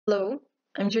Hello,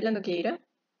 I'm Júlia Nogueira,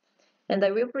 and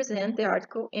I will present the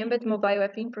article Embed Mobile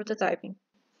App in Prototyping.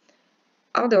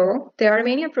 Although there are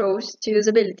many approaches to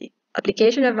usability,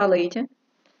 application evaluation,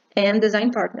 and design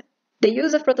partner, the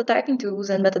use of prototyping tools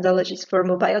and methodologies for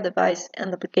mobile device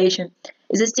and application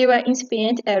is still an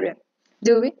incipient area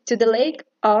due to the lack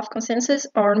of consensus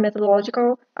on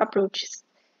methodological approaches.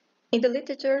 In the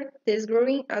literature, there is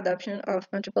growing adoption of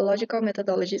anthropological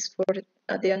methodologies for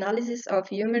the analysis of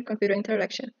human-computer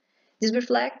interaction. This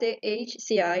reflects the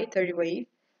HCI third wave,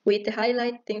 which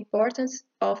highlight the importance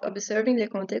of observing the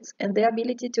context and the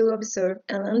ability to observe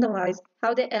and analyze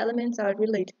how the elements are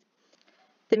related.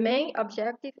 The main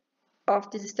objective of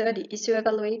this study is to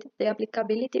evaluate the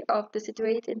applicability of the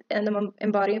situated and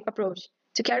embodied approach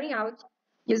to carrying out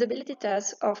usability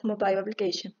tests of mobile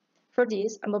application. For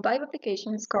this, a mobile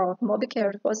application called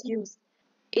MobiCare was used.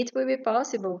 It will be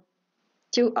possible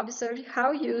to observe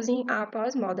how using a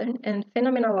postmodern and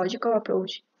phenomenological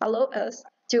approach allow us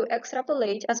to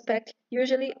extrapolate aspects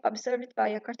usually observed by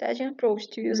a Cartesian approach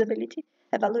to usability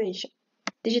evaluation.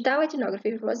 Digital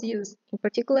ethnography was used, in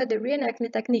particular the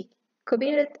reenactment technique,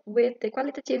 combined with the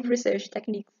qualitative research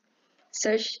techniques,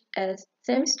 such as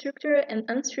semi-structured and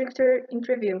unstructured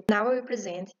interview. Now I will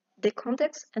present the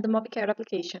context and the MobiCare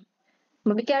application.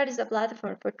 MobiCare is a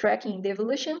platform for tracking the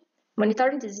evolution,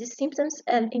 monitoring disease symptoms,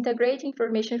 and integrating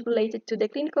information related to the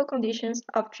clinical conditions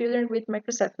of children with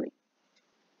microcephaly.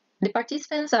 The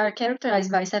participants are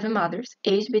characterized by 7 mothers,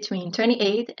 aged between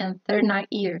 28 and 39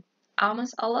 years.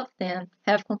 Almost all of them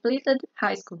have completed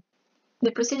high school.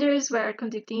 The procedures were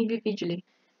conducted individually.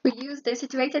 We used the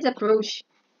situated approach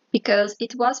because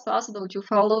it was possible to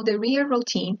follow the real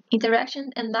routine, interaction,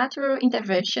 and natural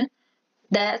intervention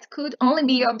that could only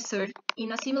be observed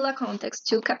in a similar context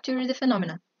to capture the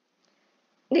phenomena.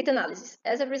 Data analysis.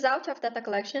 As a result of data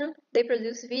collection, they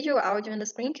produce video, audio, and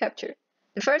screen capture.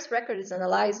 The first records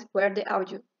analyzed were the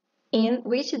audio, in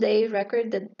which they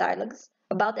record the dialogues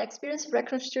about the experience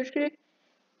reconstructed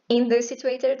in the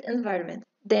situated environment.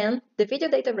 Then, the video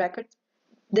data records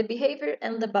the behavior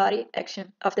and the body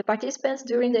action of the participants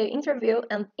during the interview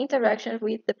and interaction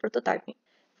with the prototyping.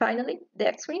 Finally,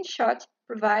 the screenshot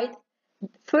provides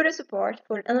further support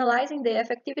for analyzing the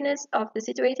effectiveness of the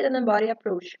situated and embodied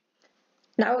approach.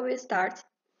 Now we will start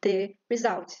the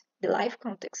results, the life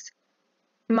context.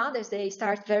 Mother's Day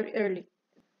starts very early.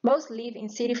 Most live in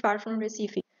cities far from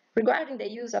Recife. Regarding the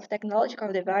use of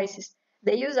technological devices,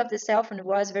 the use of the cell phone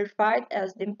was verified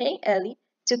as the main ally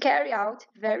to carry out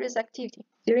various activities.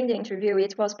 During the interview,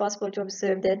 it was possible to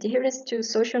observe the adherence to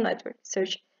social networks,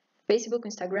 such as Facebook,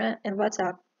 Instagram, and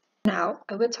WhatsApp. Now,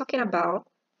 I will talking about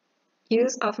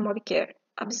use of MobiCare.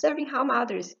 Observing how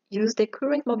mothers use the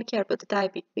current MobiCare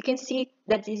prototype, we can see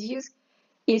that this use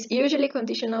is usually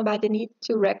conditional by the need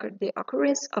to record the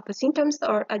occurrence of a symptoms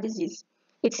or a disease.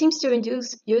 It seems to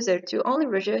induce user to only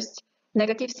register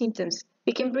negative symptoms.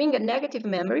 We can bring a negative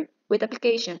memory with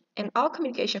application, and all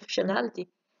communication functionality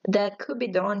that could be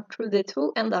done through the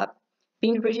tool end up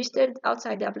being registered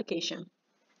outside the application.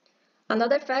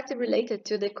 Another factor related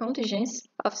to the contingence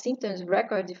of symptoms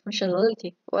record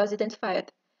functionality was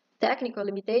identified. Technical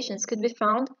limitations could be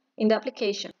found in the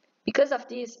application. Because of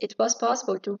this, it was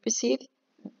possible to perceive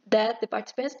that the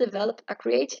participants developed a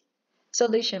creative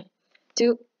solution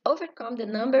to overcome the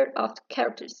number of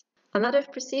characters. Another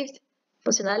perceived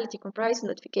functionality comprised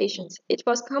notifications. It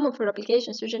was common for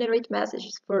applications to generate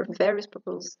messages for various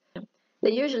purposes.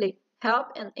 They usually help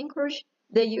and encourage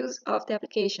the use of the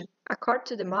application. According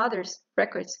to the mother's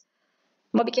records,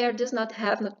 MobiCare does not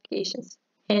have notifications,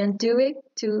 and due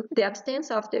to the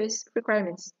absence of these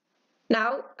requirements.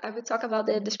 Now, I will talk about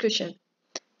the description.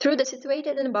 Through the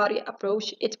situated and embodied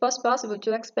approach, it was possible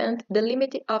to expand the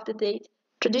limit of the data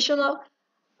traditional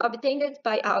obtained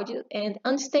by audio and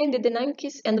understand the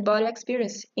dynamics and body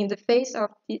experience in the face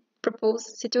of the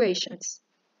proposed situations.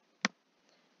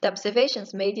 The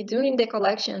observations made during the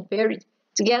collection period,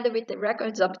 together with the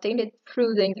records obtained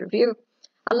through the interview,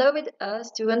 allowed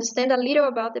us to understand a little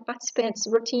about the participants'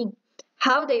 routine,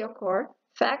 how they occur,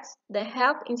 facts that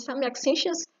help in some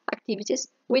extensions activities,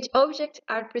 which objects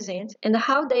are present, and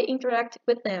how they interact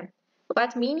with them,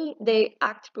 what meaning they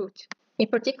attribute. In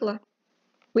particular,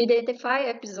 we identify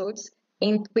episodes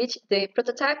in which the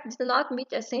prototype did not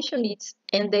meet essential needs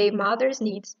and the mother's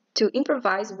needs to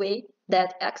improvise way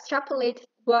that extrapolate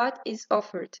what is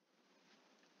offered.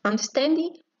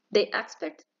 Understanding the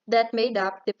aspects that made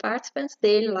up the participants'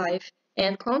 daily life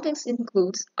and context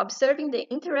includes observing the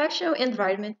interaction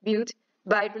environment built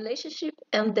by relationship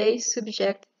and their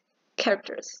subject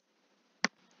characters.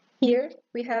 Here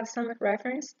we have some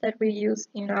reference that we use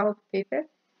in our paper.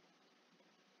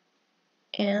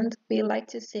 and we like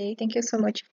to say thank you so much